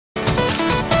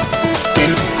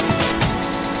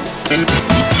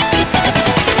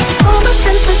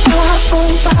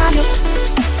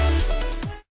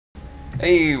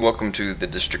Hey, welcome to the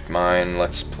District Mine.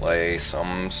 Let's play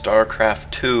some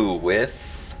Starcraft II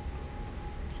with...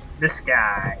 this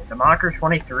guy, the Mocker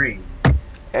 23.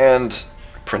 And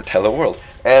Print Hello World.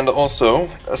 And also,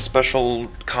 a special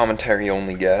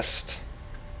commentary-only guest,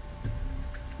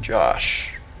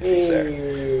 Josh, if he's there.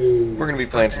 We're going to be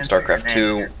playing some Starcraft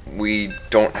II. We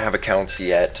don't have accounts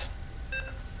yet.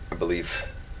 I believe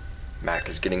Mac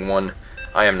is getting one.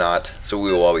 I am not, so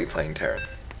we will all be playing Terran.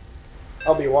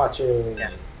 I'll be watching.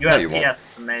 Yeah, USPS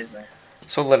is amazing.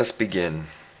 So let us begin.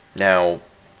 Now,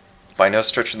 by no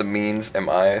stretch of the means am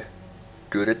I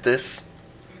good at this.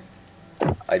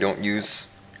 I don't use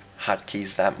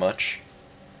hotkeys that much.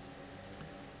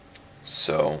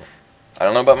 So, I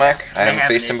don't know about Mac. I haven't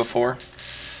faced him before.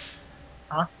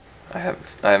 Huh? I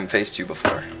haven't faced you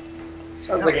before.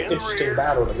 Sounds like an interesting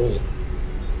battle to me.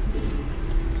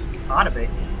 Ought to be.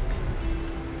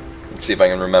 Let's see if I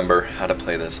can remember how to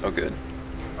play this. Oh, good.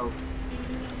 Oh,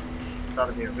 this ought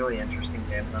to be a really interesting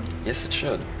game then. Yes, it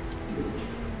should.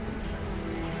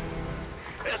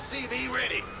 SCV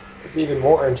ready. What's even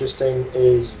more interesting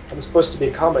is I'm supposed to be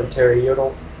commentary, yet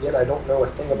I don't know a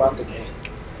thing about the game.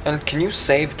 And can you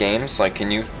save games? Like,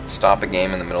 can you stop a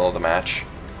game in the middle of the match?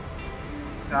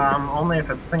 Only if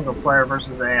it's single player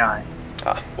versus AI.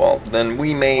 Ah, well, then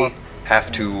we may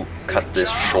have to cut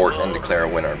this short and declare a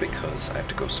winner because I have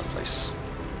to go someplace.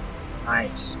 Nice.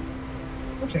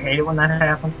 Don't you hate it when that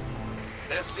happens?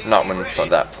 Not when it's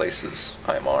that place's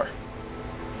IMR.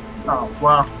 Oh,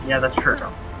 well, yeah, that's true.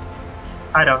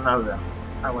 I don't know though.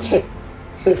 I wouldn't.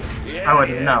 I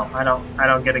wouldn't know. I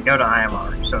don't get to go to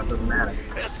IMR, so it doesn't matter.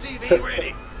 SCV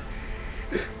ready.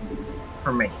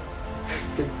 For me.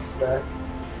 Stinks back.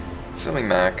 Silly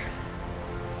Mac.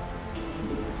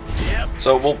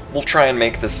 So we'll try and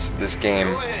make this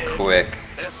game quick.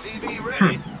 SCV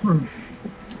ready.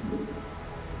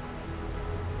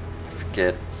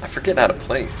 I forget how to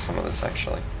play some of this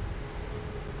actually.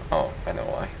 Oh, I know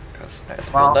why. Because I had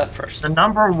to Well, build that first. the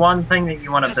number one thing that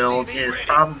you want to build is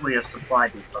probably a supply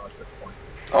depot at this point.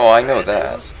 Oh, I know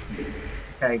that.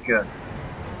 Okay, good.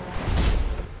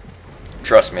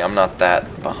 Trust me, I'm not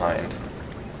that behind.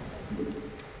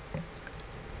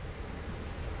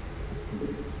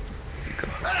 You go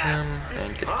him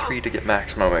and get 3 to get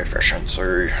maximum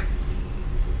efficiency.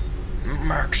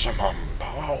 Maximum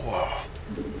power.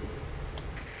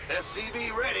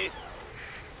 SCV ready.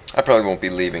 I probably won't be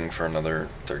leaving for another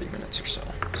 30 minutes or so.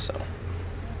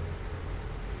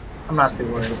 I'm not too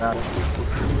worried about it.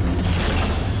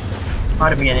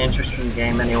 Ought to be an interesting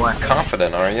game anyway.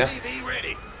 Confident, are you? SCV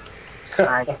ready.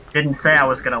 I didn't say I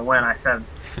was going to win. I said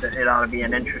that it ought to be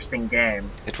an interesting game.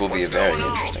 It will be a very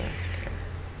interesting.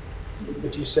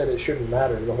 But you said it shouldn't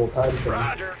matter the whole time thing.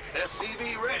 Roger.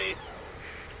 SCV ready.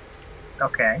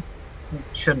 Okay. It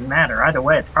shouldn't matter. Either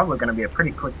way, it's probably going to be a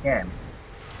pretty quick game.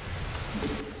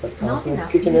 Is that confidence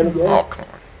kicking in again? Oh, come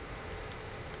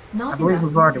on. I believe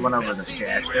we've already went over this,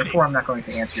 Jash. Therefore, I'm not going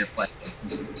to answer your question.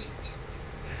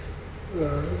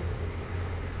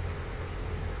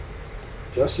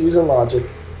 Just using logic.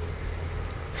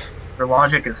 Your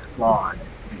logic is flawed.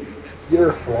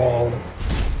 You're flawed.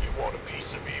 You want a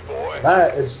piece of me, boy?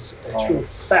 That is a true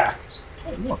fact.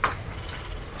 Oh, look.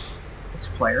 It's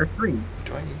player 3.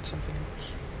 Do I need something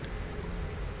else?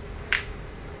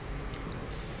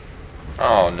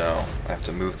 Oh no, I have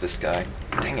to move this guy.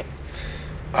 Dang it.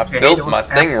 I built my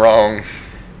thing wrong.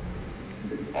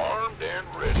 Armed and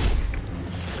ready.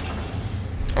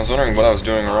 I was wondering what I was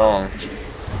doing wrong.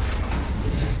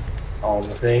 All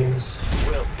the things.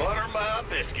 Well, butter my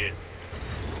biscuit.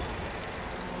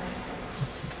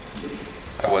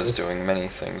 I was doing many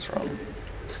things wrong.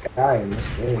 This guy in this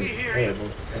game is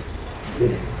terrible.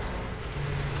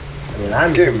 I mean,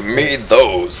 I'm Give me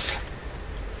those!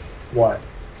 what?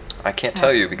 I can't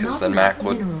tell you because then Mac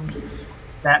would...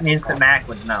 That means that Mac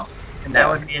would know. And that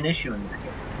would be an issue in this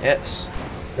case. Yes.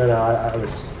 No, I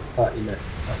thought you meant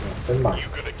something else. Never mind.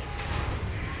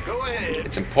 Go ahead.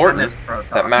 It's important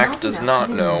that Mac does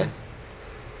not know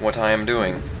what I am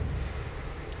doing.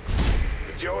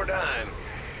 It's your dime.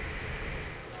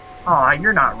 Aw,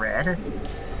 you're not red.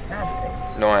 Sad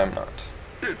face. No, I am not.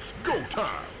 It's go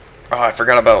time. Oh, I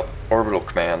forgot about orbital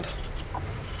command.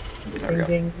 There we go.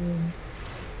 Ding, ding.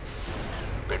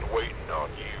 Been waiting on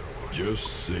you. Just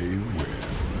say when.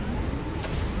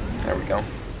 There we go.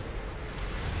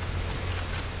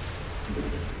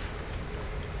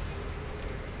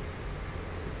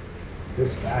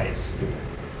 This guy is stupid.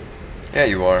 Yeah,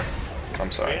 you are.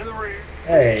 I'm sorry. In the rear.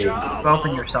 Hey,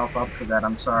 Open yourself up for that,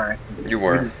 I'm sorry. You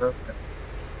were.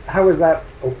 how is that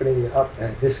opening up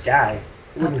this guy?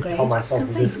 I wouldn't Upgrade call myself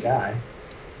complete. this guy.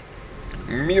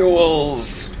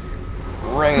 Mules!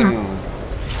 Rain!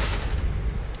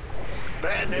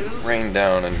 Bad news? Rain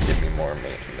down and give me more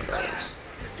minerals.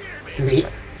 Me.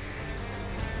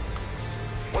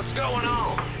 What's going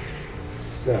on?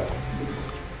 So,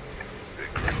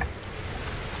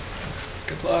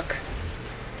 Good luck.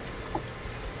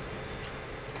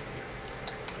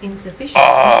 Insufficient.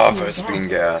 Ah, oxygen Vespine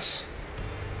gas.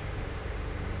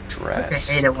 I Drats.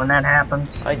 hate it when that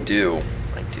happens. I do.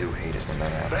 I do hate it when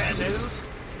that Bad happens. news?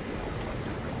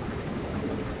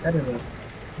 That is a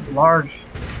large,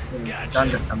 Gotcha.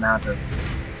 redundant amount of.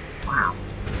 Wow.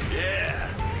 Yeah.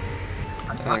 I'm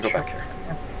And then not go sure. back here.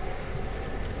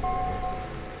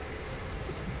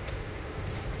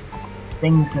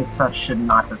 Things as such should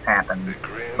not have happened,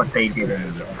 but they did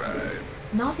anyway.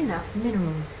 Not enough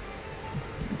minerals.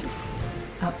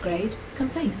 Upgrade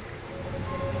complete.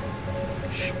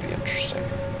 Should be interesting.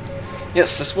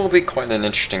 Yes, this will be quite an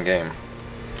interesting game.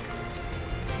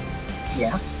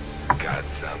 Yeah. Got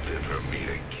something for me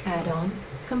to Add-on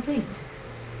complete.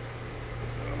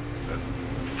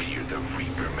 fear the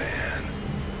Reaper Man.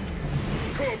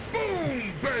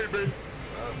 Kaboom, baby!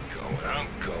 I'm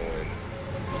going.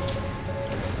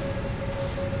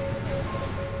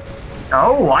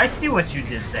 Oh, I see what you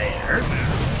did there.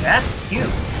 That's cute.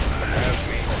 Have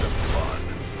me some fun.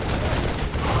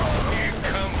 Here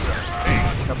comes the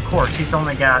thing. Of course, he's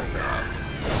only got. Nothing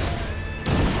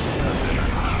I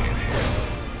can't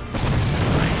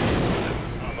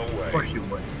handle. On the Of way. course you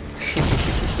would.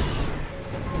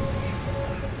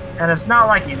 And it's not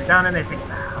like you've done anything.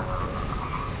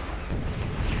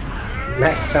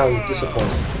 Max sounds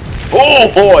disappointed.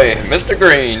 Oh boy, Mr.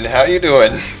 Green, how you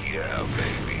doing? Yeah,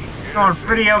 baby. Going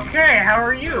pretty okay. How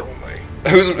are you?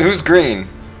 Who's green?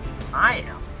 I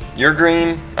am. You're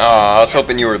green? Aw, I was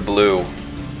hoping you were blue.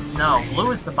 No, blue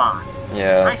is the bond.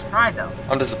 Yeah, Nice try though.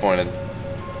 I'm disappointed.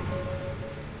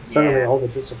 Suddenly Yeah. all the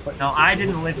disappointment. No, I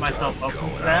didn't leave myself open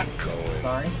for that.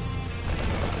 Sorry.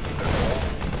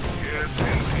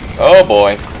 Oh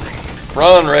boy.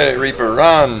 Run, Red Reaper,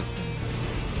 run!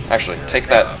 Actually, take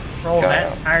that Roll guy that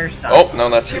out. entire side. Oh, no,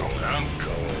 that's you. I'm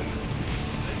going.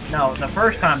 No, the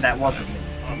first time that wasn't me.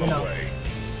 On You the know. way.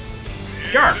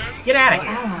 Sure, get out Our of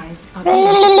here. allies are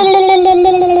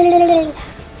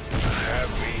Have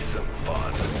me some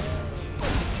fun.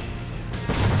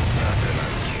 Nothing I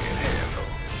can't handle.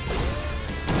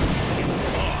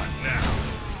 On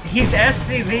now. He's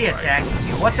SCV attacking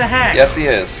you. What the heck? Yes, he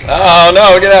is. Oh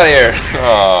no, get out of here!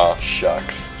 Oh,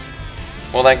 shucks.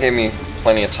 Well, that gave me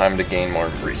plenty of time to gain more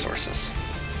resources.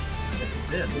 Yes,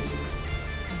 it did.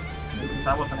 Since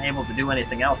I wasn't able to do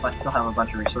anything else, I still have a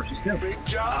bunch of resources too. Big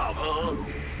job, huh?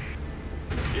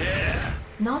 Yeah.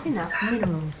 not enough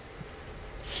minerals.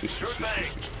 Sure thing.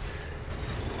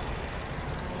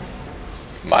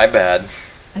 My bad.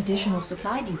 Additional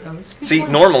supply depots. See,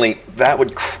 required. normally that would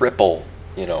cripple,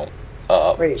 you know,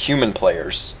 Wait. human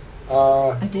players.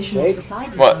 Additional Jake? supply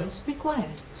What? depots required.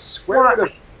 Square root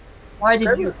of. Why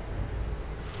square did you? root-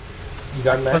 You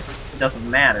done that? It doesn't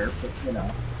matter, but you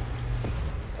know.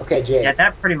 Okay, Jake. Yeah,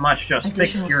 that pretty much just fixed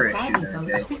Additional your supply issue there,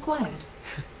 depots Jake. required.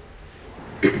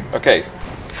 Okay.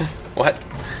 What?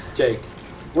 Jake.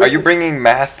 Are you bringing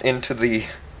math into the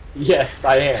Yes,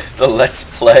 I am. Let's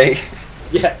Play?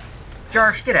 Yes.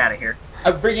 Josh, get out of here.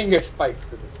 I'm bringing a spice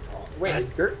to this call. Wait, is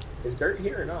Gert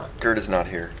here or not? Gert is not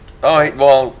here. Oh,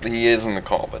 well, he is in the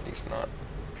call, but he's not.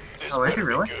 Oh, is he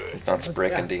really? He's not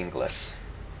speaking English.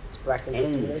 Sprackens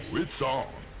English. It's on.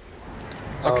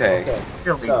 Okay.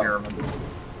 Still be So, German.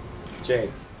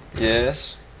 Jake.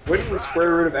 Yes. Wouldn't the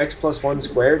square root of x plus 1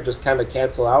 squared just kind of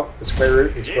cancel out the square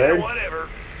root and Yeah, squared? whatever.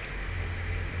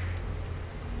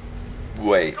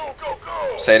 Wait. Go, go,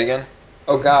 go. Say it again.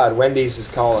 Oh god, Wendy's is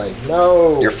calling.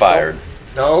 No. You're fired.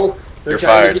 No. They're You're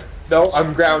trying to fired. get- No,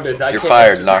 I'm grounded. I You're can't fired,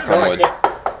 answer- knock no, on I wood.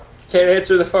 Can't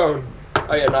answer the phone.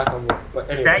 Oh yeah, knock on wood. But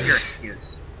Is anyway. that your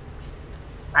excuse?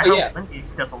 I Oh, hope yeah.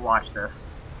 Wendy's doesn't watch this.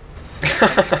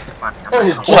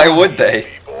 Why would they?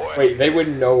 Boy. Wait, they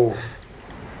wouldn't know.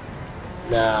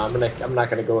 Nah, I'm not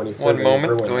gonna go any further. One and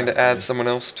moment. ruin Going that to add for you. someone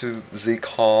else to the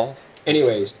call.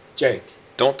 Anyways, Jake.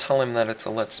 Don't tell him that it's a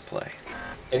Let's Play.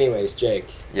 Anyways, Jake.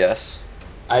 Yes.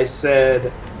 I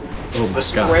said Oh my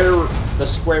god. the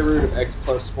square root of x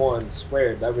plus 1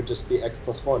 squared. That would just be x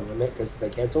plus 1, wouldn't it? Because they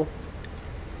cancel.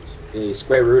 The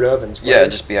square root of and squared. Yeah,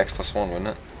 it'd just be x plus 1, wouldn't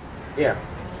it? Yeah.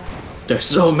 There's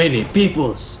so many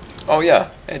peoples. Oh, yeah.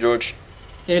 Hey, George.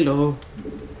 Hello.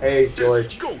 Hey,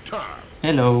 George. Go time.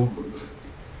 Hello.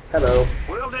 Hello.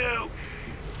 Will do.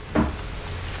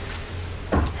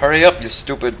 Hurry up, you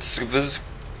stupid civs.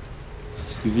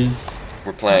 Squeeze.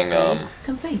 We're playing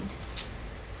Complete.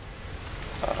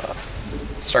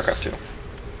 Starcraft II.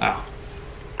 Oh.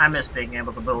 I miss being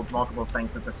able to build multiple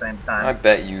things at the same time. I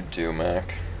bet you do,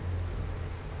 Mac.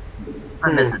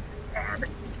 I miss it bad.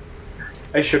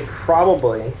 I should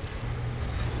probably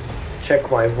check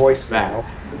my voicemail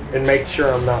and make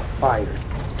sure I'm not fired.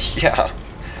 Yeah.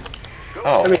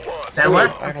 Oh. I mean, They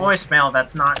left a voicemail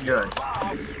that's not good.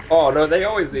 oh no, they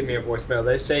always leave me a voicemail.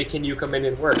 They say, "Can you come in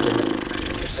and work?" And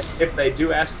if they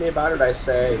do ask me about it, I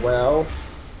say, "Well,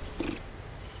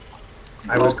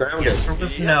 I was grounded." The answer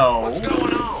was no. What's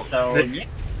going on? So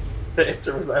The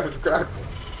answer was I was grounded.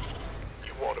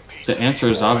 You want a piece The answer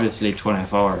is obviously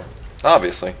 24.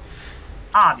 Obviously.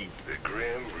 obvious. The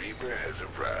Grim Reaper has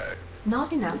arrived.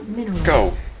 Not enough minerals.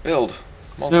 Go. Build.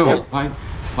 No, Multiple.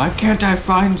 why can't I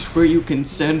find where you can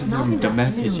send Not them the enough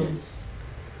messages? minerals.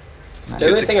 The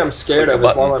only thing I'm scared click of a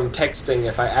is while button. I'm texting,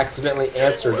 if I accidentally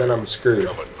answer, then I'm screwed.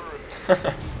 Coming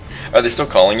through. Are they still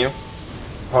calling you?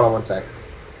 Hold on one sec.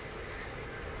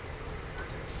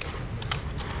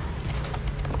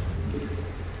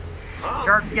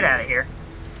 Shark, get out of here.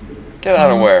 Get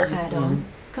out of where? Add-on.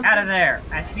 Out of there.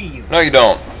 I see you. No, you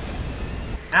don't.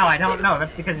 No, I don't know.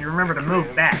 That's because you remember to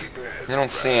move back. You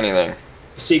don't see anything.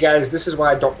 See, guys, this is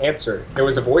why I don't answer. There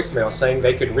was a voicemail saying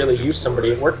they could really use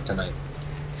somebody at work tonight.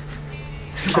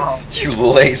 Oh, You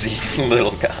lazy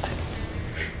little guy.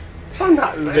 I'm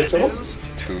not individual.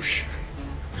 Touche.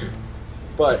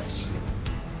 But,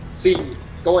 see,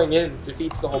 going in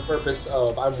defeats the whole purpose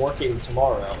of I'm working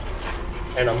tomorrow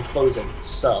and I'm closing,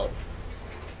 so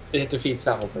it defeats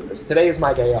that whole purpose. Today is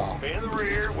my day off, In the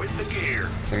rear with the gear.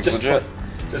 Seems Just legit.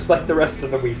 just like the rest of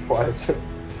the week was.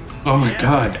 Oh my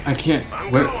god, I can't.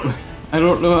 Where, I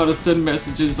don't know how to send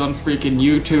messages on freaking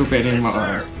YouTube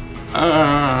anymore.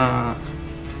 That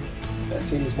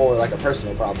seems more like a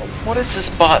personal problem. What is this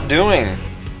bot doing?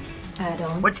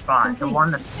 Add-on. which bot? The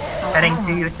one that's heading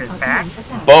to you to attack?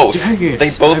 Both. Dang it. They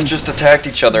both I'm- just attacked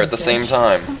each other at the same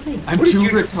time. Complete. I'm too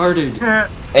retarded.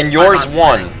 And yours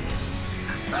won.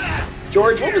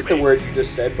 George, what was the word you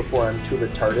just said before I'm too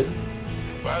retarded?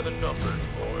 By the numbers,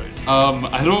 boys.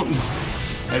 I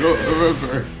don't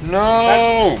remember.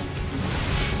 No!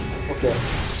 Okay.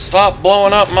 Stop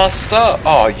blowing up my stuff.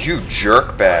 Oh, you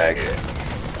jerk bag.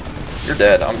 You're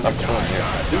dead. I'm killing you.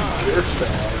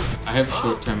 I have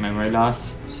short-term memory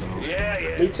loss, so. Yeah,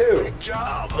 yeah. Me too. Good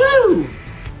job. Woo!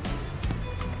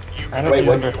 I don't Wait,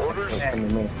 what? remember if it was from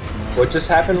the minutes. What just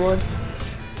happened, one?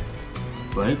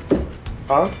 What?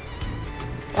 Huh?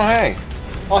 Oh, hey.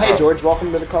 Oh, hey, George,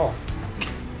 welcome to the call.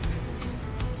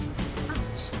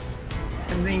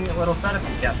 Convenient little setup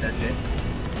you got there, Jake.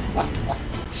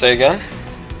 Say again?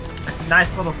 That's a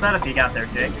nice little setup you got there,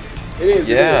 Jake. It is.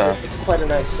 Yeah. It is. It's quite a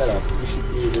nice setup. You should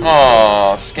be. Really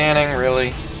Aw, scanning, really?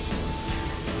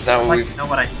 Is that I'd what like we've to know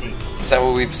what I see.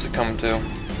 succumbed to?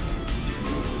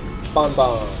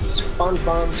 Bonbons.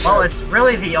 Bonbons. Well, it's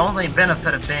really the only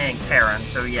benefit of being Karen,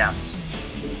 so yes.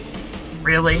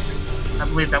 Really? I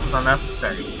believe that was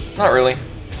unnecessary. Not really.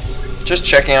 Just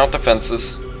checking out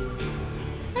defenses.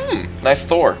 Nice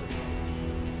Thor.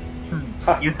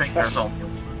 You think there's only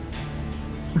one.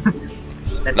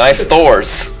 That's- Nice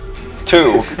Thors.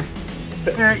 2.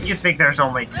 You think there's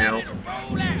only 2.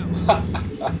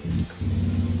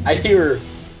 I hear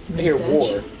Research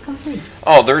war. complete.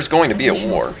 Oh, there's going to be a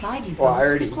Additional war. supply depots Well, I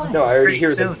already. required. No, I already Pretty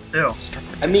hear soon, them. too.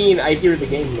 I mean, I hear the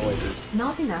game noises.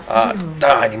 Not enough minerals.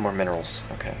 I need more minerals.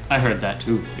 Okay. I heard that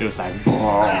too. It was like.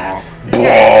 "Bah."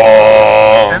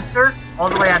 Sensor? All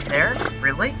the way out there?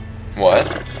 Really? What?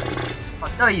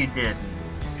 Oh, no, you did.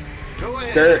 Go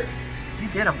ahead. Gert. You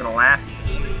did, I'm gonna laugh.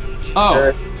 Oh,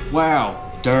 Gert.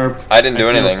 wow. Derp. I didn't do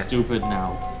feel anything. Stupid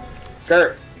now.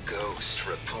 Gert. Ghost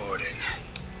reporting.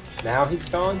 Now he's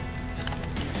gone.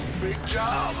 Big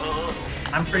job, huh?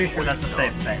 I'm pretty sure that's the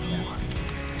same thing.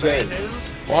 Jay,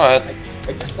 What?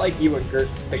 I just like you and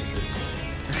Gert's pictures.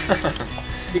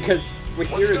 Because with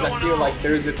yours, I feel like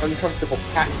there's an uncomfortable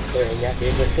cat staring at me,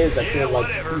 and with his, I feel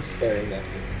like he's staring at me.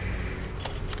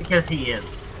 Because he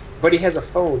is. But he has a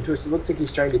phone too, so it looks like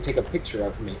he's trying to take a picture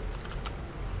of me.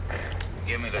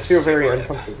 Give me the I feel very cigarette.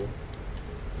 uncomfortable.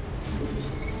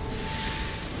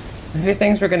 So who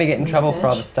thinks we're gonna get in trouble for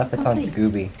all the stuff that's on Complete.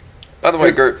 Scooby? By the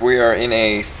way, Gert, we are in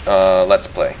a Let's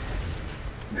Play.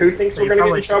 Who thinks So we're you gonna get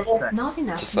probably in trouble? should say. Not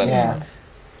enough Just letting you know. minerals.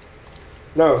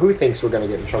 No, who thinks we're gonna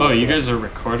get in trouble? Oh, you guys are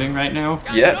recording right now?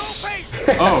 Yes.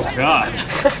 Oh god.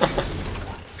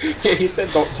 Yeah, he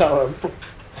said don't tell him.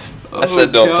 I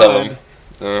said don't tell him.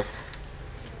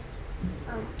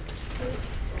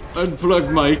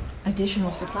 Unplug mic.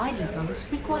 Additional supply depots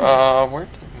required. Where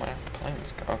did my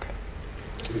planes go? Okay.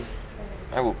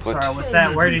 I will put... Sorry, what's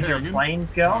that? Where did your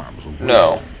planes go?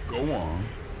 No. Go on.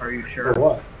 Are you For sure?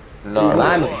 what? No.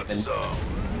 I'm Want leaving. some.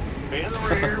 In the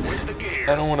rear with the gear.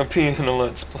 I don't want to pee in a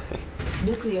Let's Play.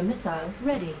 Nuclear missile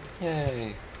ready.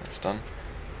 Yay. That's done.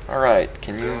 Alright,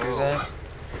 can you do that?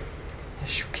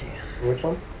 Yes, you can. Which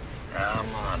one?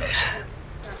 I'm on it.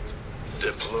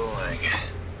 Deploying.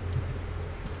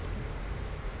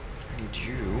 I need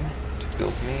you to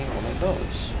build me one of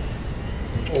those.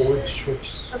 Oh, which?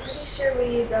 I'm pretty sure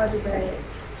we use algebraic.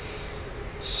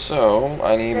 So,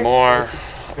 I need more.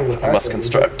 I must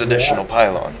construct additional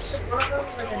pylons. I'm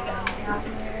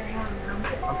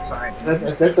sorry.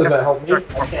 That doesn't help me. I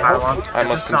can't help you. I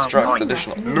must construct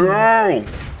additional. No!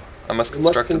 I must You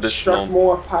must construct construct additional.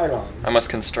 more pylons. I must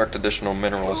construct additional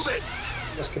minerals. You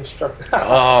must construct.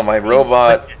 Oh, my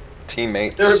robot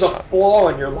teammates. There's a flaw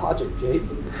in your logic, Jake.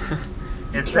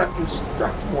 You Is can't that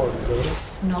construct more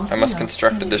buildings. Not I must enough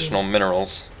construct energy. additional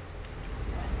minerals.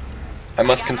 I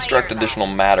must construct additional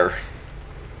matter.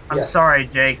 I'm Yes. sorry,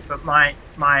 Jake, but my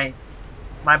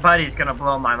buddy's gonna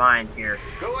blow my mind here.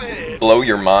 Go ahead. Blow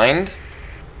your mind?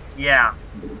 Yeah.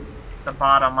 The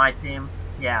bot on my team.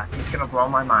 Yeah, he's gonna blow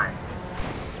my mind.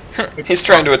 He's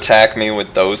trying to attack me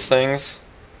with those things.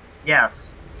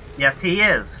 Yes. Yes, he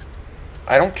is.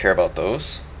 I don't care about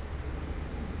those.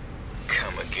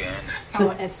 Come again.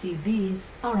 Our SCVs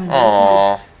are under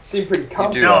Aww, Seem pretty you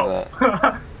confident. do have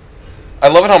that. I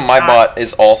love it how my bot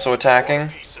is also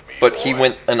attacking, but he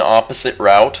went an opposite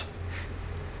route.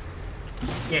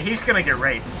 Yeah, he's gonna get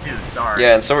raped too, sorry.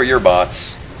 Yeah, and so are your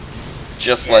bots.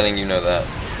 Just letting you know that.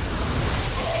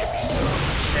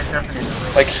 It doesn't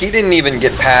even Like, he didn't even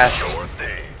get past Your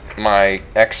thing. my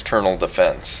external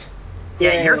defense.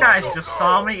 Yeah, your guys just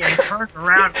saw me and turned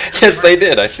around. Yes, they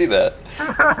did, I see that.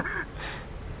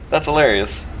 That's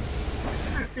hilarious.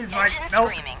 He's like,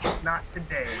 nope, not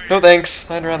today. No thanks,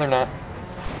 I'd rather not.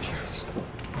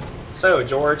 So,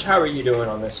 George, how are you doing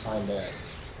on this fine day?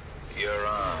 You're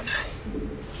on.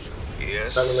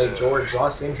 Yes. Suddenly, sir. George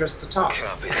lost interest to talk.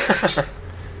 Copy that.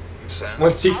 Sound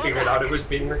Once he figured out it was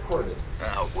being recorded.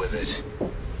 out with it.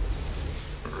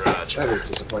 Roger. That is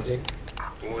disappointing.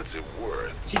 What's it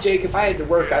worth? See, Jake, if I had to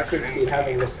work, I couldn't be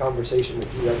having this conversation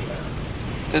with you right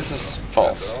now. This is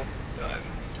false.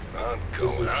 I'm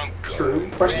This going. is I'm true.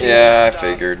 going. Question. Yeah, I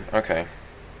figured. Okay.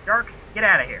 Dark, get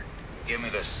out of here. Give me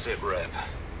the sit rep.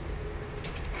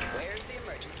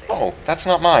 Oh, that's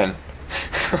not mine.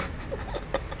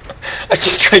 I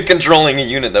just tried controlling a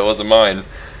unit that wasn't mine.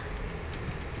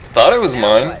 Thought it was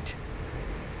mine.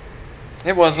 It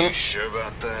You wasn't. sure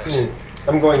about that?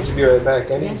 I'm going to be right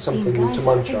back. I need Yes, something being to guys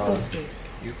munch are on. exhausted.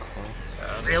 You clone.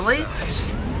 On Really? the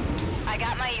side. I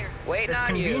got my ear. As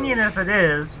convenient as it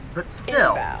is, but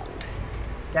still,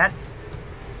 that's...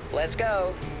 Let's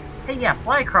go. Hey, yeah,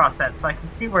 fly across that so I can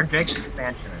see where Jake's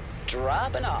expansion is.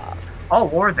 Dropping off. Oh,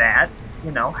 or that.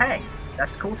 You know, hey,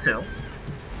 that's cool too.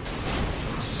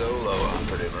 Solo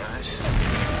operative,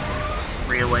 right?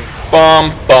 Really?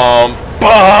 Bum, bum,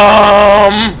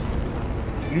 bum!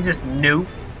 You just knew.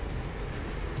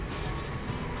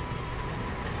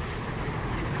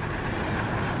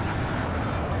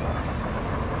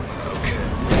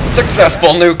 Okay. Successful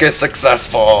nuke is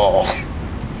successful!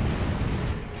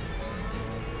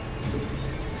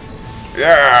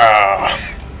 Yeah!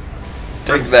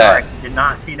 Take that. Sorry, did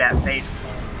not see that face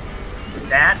palm.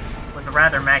 That was a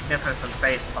rather magnificent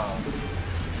face palm.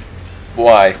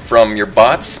 Why? From your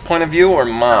bot's point of view or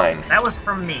mine? That was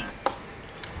from me.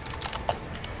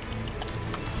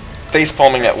 Face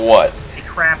palming at what? Hey,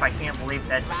 crap, I can't believe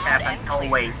that just happened. Oh,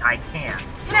 wait, I can.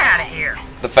 Get out of here!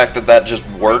 The fact that that just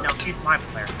No, worked? he's my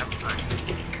player. Never mind.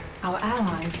 Our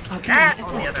allies are being That,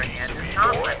 on the attacked. other hand, is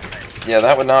not my player. Yeah,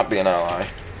 that would not be an ally.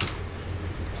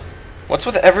 What's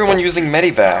with everyone using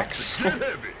medivacs? Because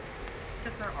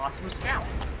they're awesome scouts.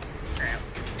 Crap.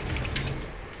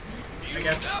 I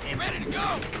guess ready to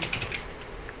go.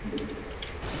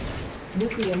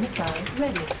 Nuclear missile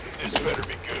ready. This better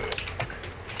be good.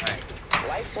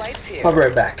 Life flight's here. I'll be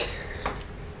right back.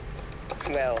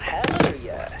 Well,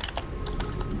 hallelujah.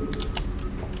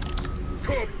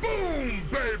 Kaboom,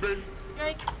 baby!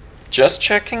 Just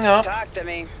checking up. Talk to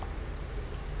me.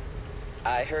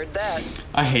 I heard that.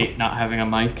 I hate not having a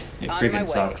mic. It On my way. freaking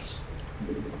sucks.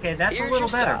 Okay, that's Here's a little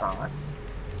your better, stop. Bot.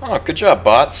 Oh, good job,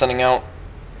 bot. Sending out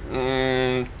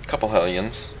couple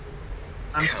hellions.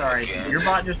 I'm sorry, did your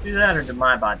bot just do that, or did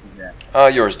my bot do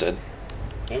that? Yours did.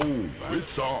 Oh,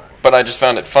 it's on. But I just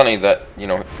found it funny that, you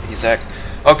know, he's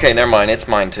okay, never mind. It's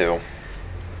mine too.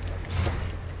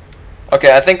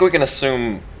 Okay, I think we can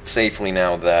assume safely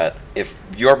now that if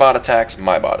your bot attacks,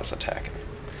 my bot is attacking.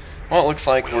 Well, it looks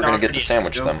like we're gonna get to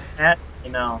sandwich them.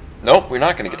 You know. Nope, we're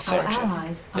not gonna get a Our sandwich.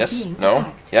 allies are Yes? being No?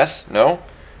 attacked. Yes? No?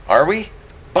 Are we?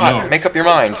 Bot, No. make up your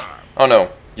mind. Oh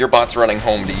no, your bot's running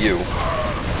home to you.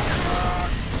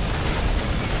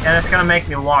 And it's gonna make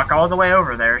me walk all the way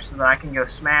over there so that I can go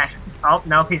smash him. Oh,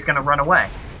 nope, he's gonna run away.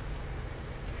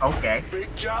 Okay.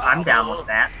 Big job. I'm down with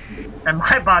that. And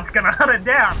my bot's gonna hunt it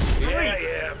down. Sweet.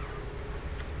 Yeah.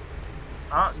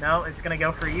 Oh, no, it's gonna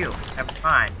go for you. That's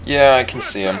fine. Yeah, I can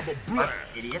see him. What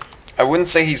idiots. I wouldn't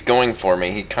say he's going for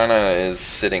me. He kinda is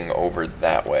sitting over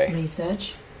that way.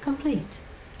 Research complete.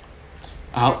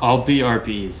 I'll be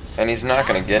RBs. And he's not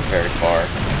gonna get very far.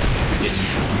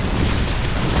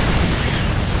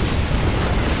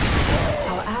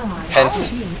 Our allies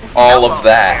Hence, are being attacked. all of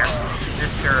that.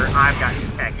 Mr. I've got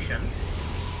detection.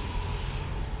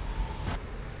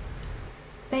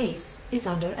 Base is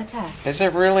under attack. Is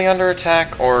it really under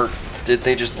attack, or did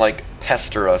they just, like,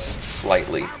 pester us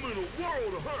slightly?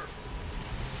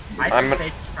 I I'm- think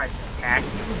they tried to attack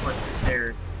you, but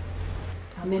they're...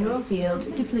 Mineral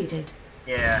field depleted.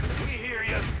 Yeah, We hear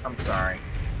you. I'm sorry.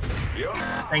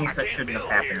 Things that shouldn't have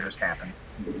happened just happened.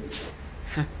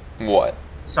 What?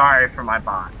 Sorry for my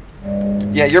bot.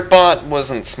 Yeah, your bot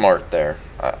wasn't smart there.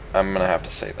 I'm gonna have to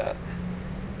say that.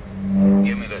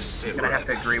 Give me the I'm sit gonna have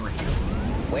to agree with you.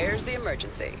 Where's the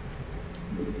emergency?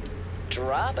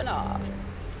 Dropping off.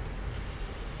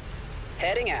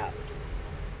 Heading out.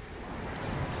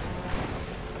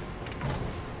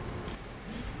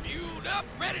 Fueled up,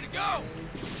 ready to go.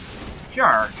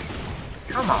 Jark.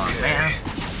 Come on, man.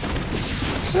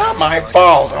 It's not my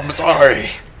fault, I'm sorry.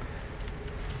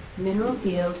 Mineral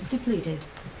field depleted.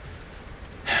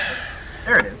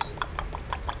 There it is.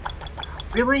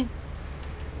 Really?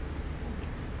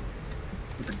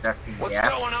 Stupid Vespine What's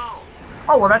gas. going on?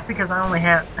 Oh, well, that's because I only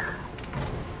had...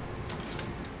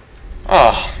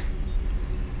 Oh.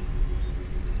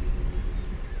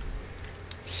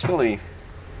 Silly.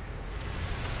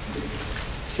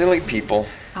 Silly people.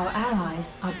 Our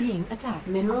allies are being attacked.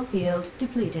 Mineral field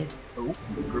depleted. Oh,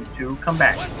 Group 2, come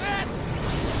back. What's that?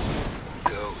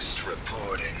 Ghost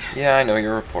reporting. Yeah, I know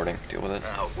you're reporting. Deal with it.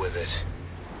 Out with it.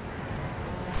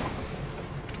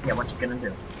 Yeah, what you gonna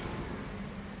do?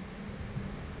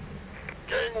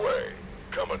 Gangway,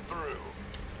 coming through.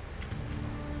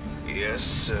 Yes,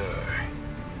 sir.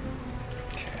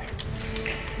 Okay.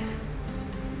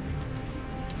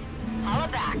 Holla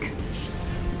back.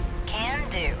 Can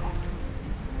do.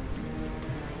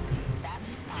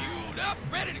 Fueled up,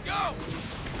 ready to go.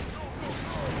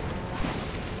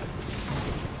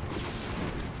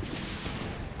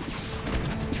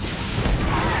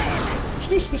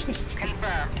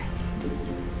 Confirmed.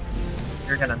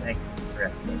 You're gonna make me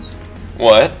regret this.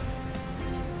 What?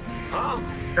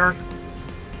 Jark.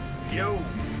 Yo,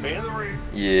 in the rear.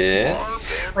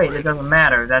 Yes. Wait, it doesn't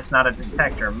matter. That's not a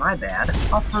detector. My bad.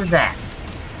 I'll throw that.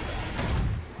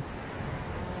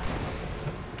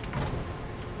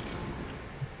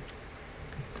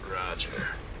 Roger.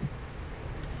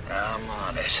 I'm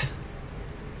on it.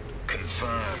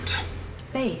 Confirmed.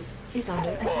 Base is under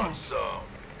attack. Awesome.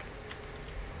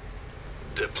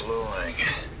 Deploying.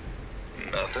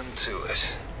 Nothing to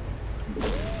it.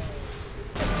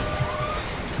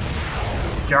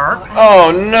 Jark.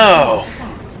 Oh no!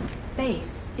 Attacked.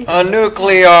 Base is A under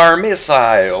nuclear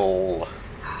missile!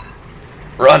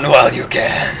 Run while you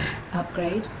can. attack.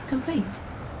 Upgrade complete.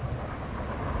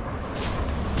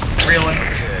 Really?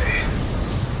 Okay.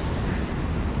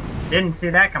 Didn't see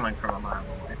that coming from a mile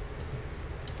away.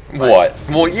 What?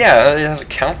 Well, yeah, it has a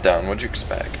countdown. What'd you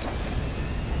expect?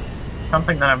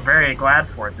 Something that I'm very glad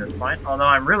for at this point. Although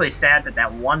I'm really sad that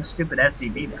that one stupid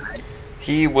SCV died.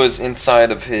 He was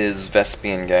inside of his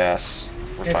Vespian gas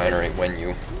refinery when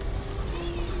you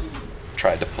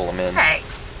tried to pull him in. Hey!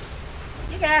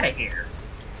 Get out of here.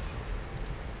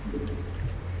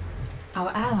 Our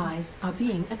allies are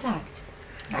being attacked.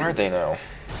 Are they now?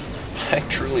 I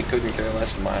truly couldn't care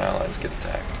less if my allies get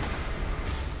attacked.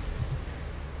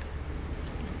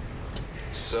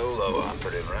 Solo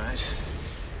operative, right?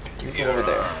 You go over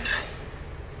there. on.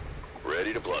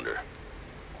 Ready to plunder.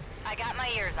 I got my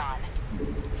ears on.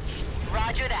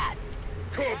 Roger that.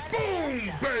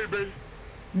 Kaboom, baby!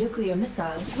 Nuclear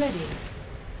missile ready.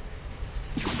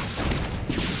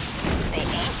 They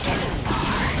ain't getting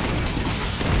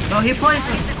far. So he places.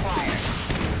 Target acquired.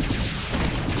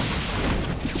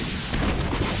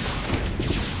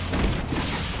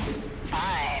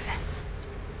 Fine.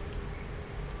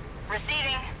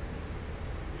 Receiving.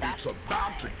 It's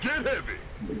about to get heavy.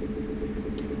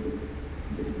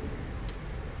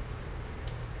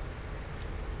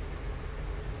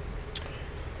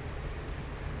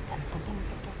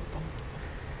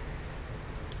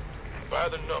 By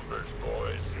the numbers, boy.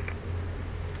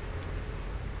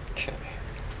 Okay.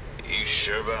 You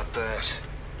sure about that?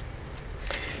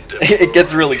 It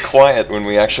gets really quiet when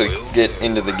we actually get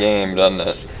into the game, doesn't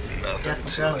it? Nothing Yes, it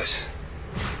to does. it.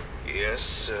 Yes,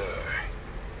 sir.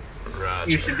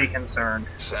 Roger. You should be concerned.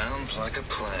 Sounds like a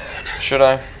plan. Should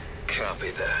I?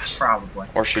 Copy that. Probably.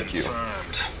 Or should you?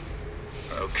 Confirmed.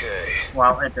 Okay.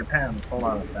 Well, it depends. Hold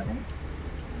on a second.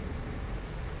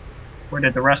 Where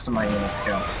did the rest of my units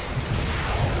go?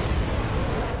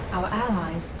 Our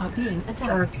allies are being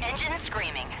attacked. Engine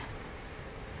screaming.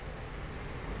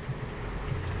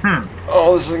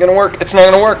 Oh, this isn't gonna work. It's not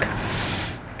gonna work.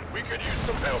 We could use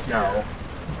some help. No.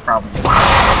 Probably.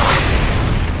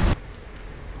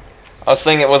 I was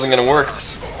saying it wasn't gonna work.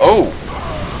 Oh,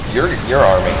 your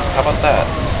army. How about that?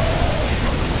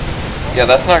 Yeah,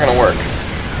 that's not gonna work.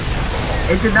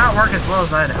 It did not work as well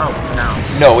as I'd hoped, no.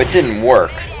 No, it didn't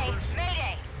work. Mayday,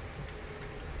 mayday.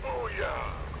 Oh,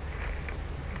 yeah.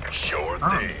 Sure Oh.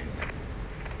 thing.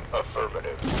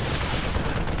 Affirmative.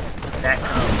 That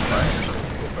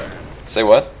Say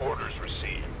what? Orders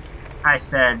received. I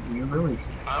said, you really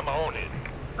I'm on it.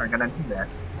 are gonna do that.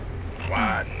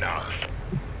 Why not?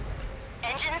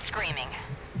 Engine screaming.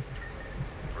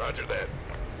 Roger that.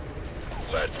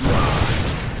 Let's ride.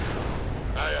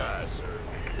 Aye, aye, sir.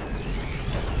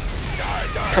 Die,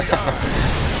 die, die.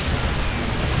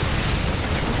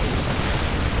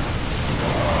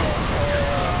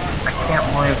 I can't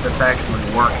believe that's actually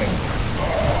working.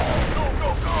 Go, go,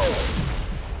 go.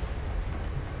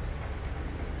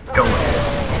 Go ahead.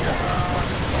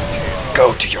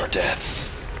 Go to your deaths.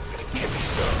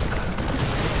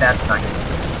 That's not gonna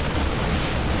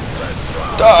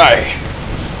Die!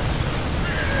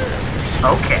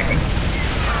 Okay.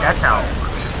 That's how it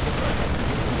works.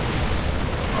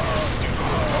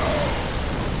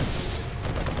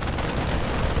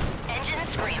 Engine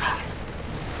screaming.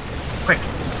 Quick,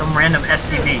 some random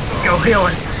SCV. Go heal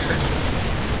it.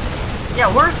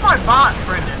 Yeah, where's my bot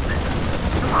friend in this?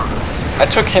 Come on. I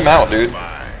took him out, dude.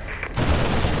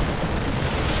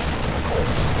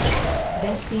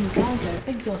 Bespin Kaiser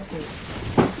exhausted.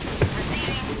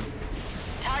 Receiving.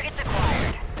 Targets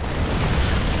acquired.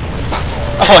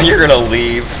 Oh, you're gonna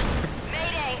leave.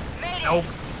 Mayday, mayday. Nope.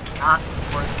 Not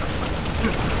worth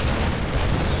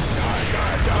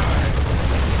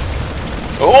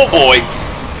Oh boy. it.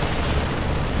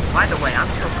 By the way, I'm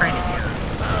still training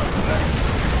units.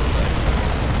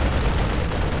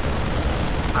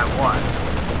 I was.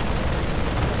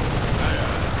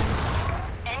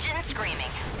 Engine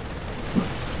screaming.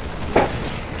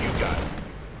 You got it.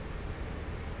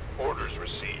 Orders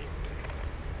received.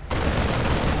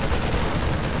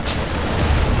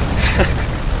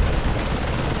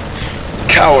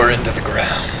 Cower into the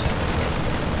ground.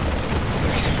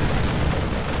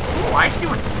 Oh, I see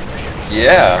what you're doing.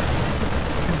 Yeah.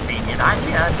 Convenient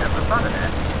idea. I never thought of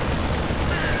that.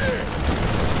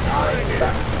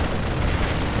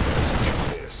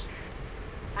 This.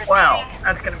 Well,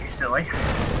 that's gonna be silly.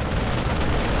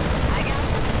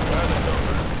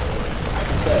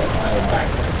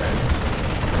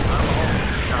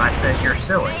 And I said you're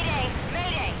silly. Mayday,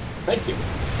 mayday. Thank you. I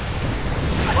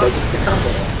take it as a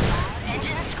compliment.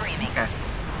 Engine screaming. Okay.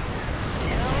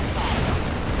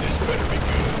 This better be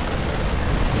good.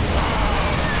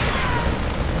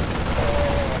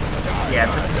 Yeah,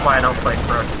 this is why I don't play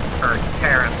for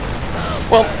Terran.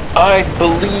 Well, I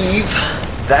believe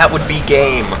that would be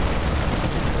game.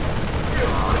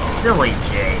 Silly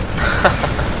Jay.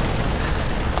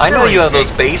 I know Silly you have Jay.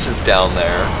 those bases down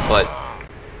there, but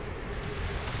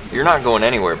you're not going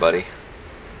anywhere, buddy.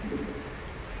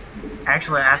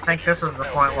 Actually, I think this is the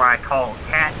point where I call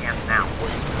cat and mouse.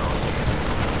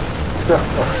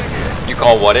 You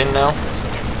call what in now?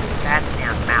 Cat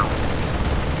and mouse.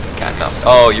 Cat and mouse.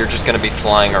 Oh, you're just gonna be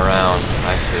flying around.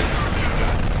 I see.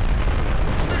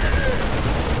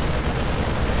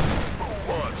 Who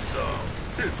wants some?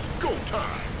 It's go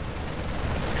time.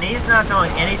 And he's not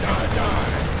doing anything.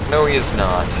 No, he is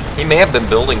not. He may have been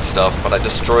building stuff, but I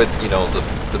destroyed, you know, the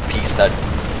piece that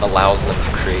allows them to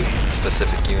create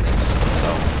specific units, so...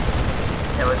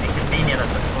 It would be convenient at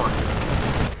this point.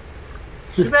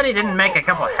 Too bad he didn't make a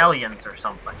couple of Hellions or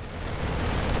something.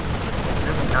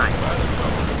 Really nice.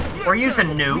 Or use a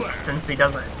nuke, since he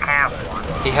doesn't have one.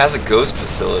 He has a ghost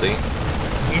facility.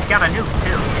 He's got a nuke,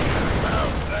 too.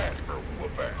 How's that for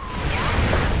whooping?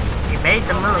 He made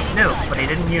the nuke, but he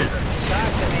didn't use it.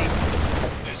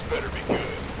 This better be good.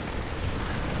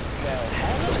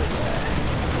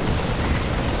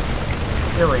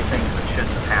 Silly things that shouldn't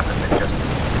have happened that just...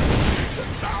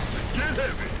 Stop and get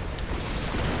heavy.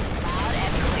 Loud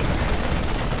and clear.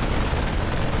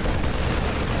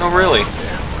 Oh, really?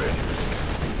 Damn ready.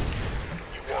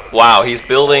 You want Wow, he's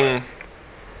building,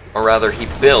 or rather, he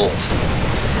built.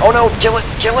 Oh no! Kill it!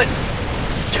 Kill it!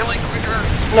 Kill it quicker!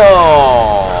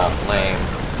 No, lame.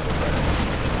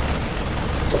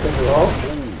 Something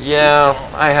wrong? Yeah,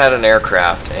 I had an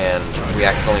aircraft, and we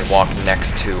accidentally walked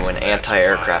next to an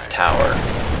anti-aircraft tower.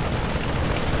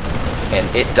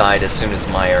 And it died as soon as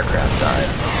my aircraft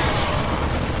died.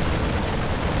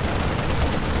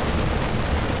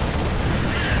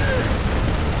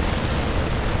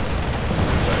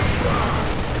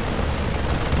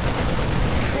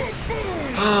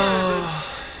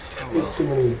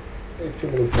 Too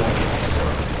many flags.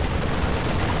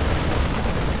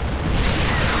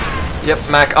 Yep,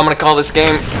 Mac, I'm gonna call this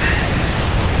game.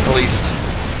 At least,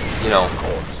 you know.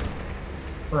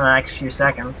 For the next few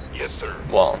seconds. Yes, sir.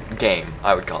 Well, game.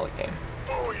 I would call it game.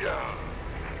 Oh, yeah.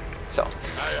 So, Aye,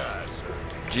 aye, sir.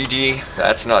 GG.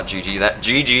 That's not GG. That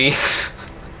GG.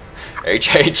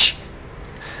 HH.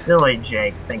 Silly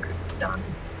Jake thinks it's done.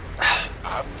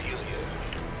 I feel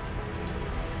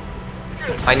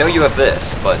you. I know you have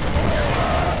this, but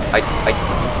I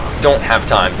don't have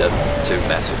time to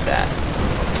mess with that.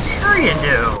 Sure you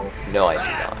do. No, I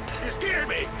do not. You scared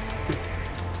me.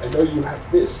 I know you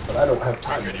have this, but I don't have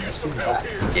time to mess with that.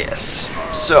 Yes.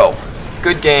 So,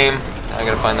 good game. I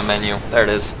gotta find the menu. There it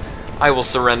is. I will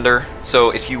surrender.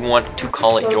 So if you want to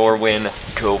call it your win,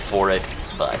 go for it.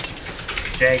 But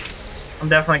Jake, I'm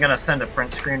definitely gonna send a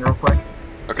print screen real quick.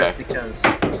 okay, Because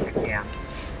I can.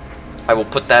 I will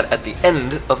put that at the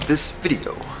end of this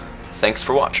video. Thanks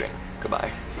for watching.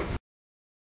 Goodbye.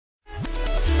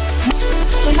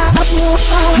 When I